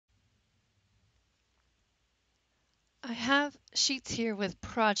I have sheets here with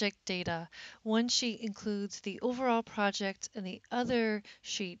project data. One sheet includes the overall project and the other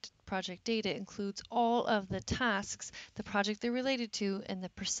sheet, project data, includes all of the tasks, the project they're related to, and the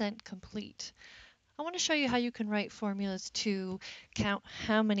percent complete. I want to show you how you can write formulas to count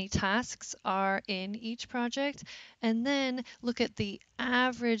how many tasks are in each project and then look at the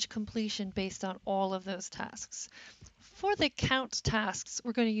average completion based on all of those tasks. For the count tasks,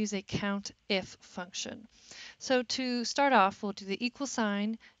 we're going to use a Countif function. So to start off, we'll do the equal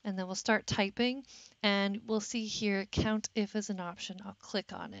sign and then we'll start typing and we'll see here Countif as an option. I'll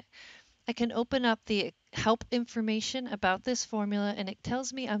click on it. I can open up the help information about this formula and it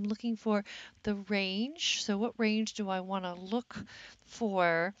tells me I'm looking for the range. So what range do I want to look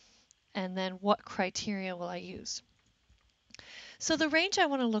for and then what criteria will I use? So the range I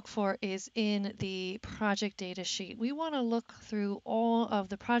want to look for is in the project data sheet. We want to look through all of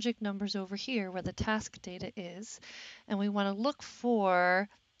the project numbers over here where the task data is, and we want to look for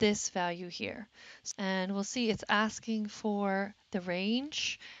this value here. And we'll see it's asking for the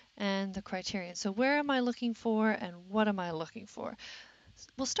range and the criterion. So where am I looking for and what am I looking for?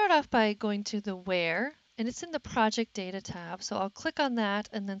 We'll start off by going to the where, and it's in the project data tab. So I'll click on that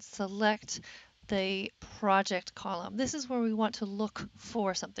and then select the project column. This is where we want to look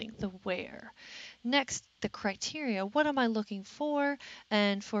for something, the where. Next, the criteria. What am I looking for?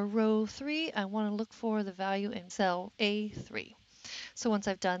 And for row 3, I want to look for the value in cell A3. So once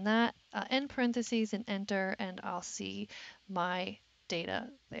I've done that, end parentheses and enter, and I'll see my data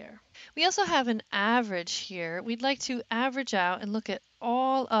there. We also have an average here. We'd like to average out and look at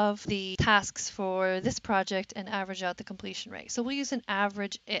all of the tasks for this project and average out the completion rate. So we'll use an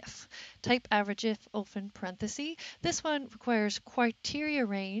average if. Type average if, open parenthesis. This one requires criteria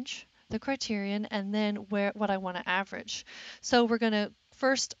range, the criterion, and then what I want to average. So we're going to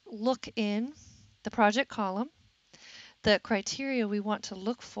first look in the project column. The criteria we want to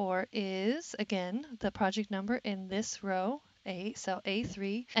look for is, again, the project number in this row, cell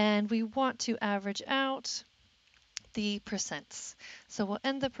A3, and we want to average out the percents. So we'll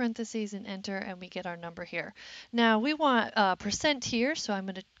end the parentheses and enter, and we get our number here. Now we want a percent here, so I'm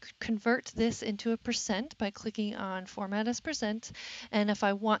going to convert this into a percent by clicking on Format as Percent. And if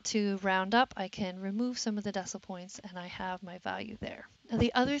I want to round up, I can remove some of the decimal points, and I have my value there. Now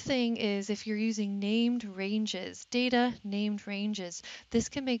the other thing is if you're using named ranges, data named ranges, this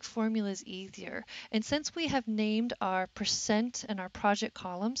can make formulas easier. And since we have named our percent and our project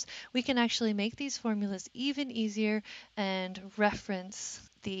columns, we can actually make these formulas even easier and reference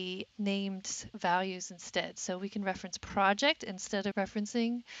the named values instead. So we can reference project instead of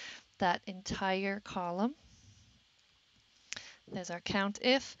referencing that entire column. There's our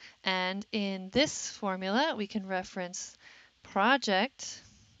Countif, and in this formula we can reference project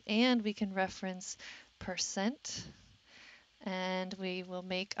and we can reference percent, and we will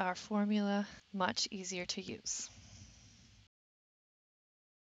make our formula much easier to use.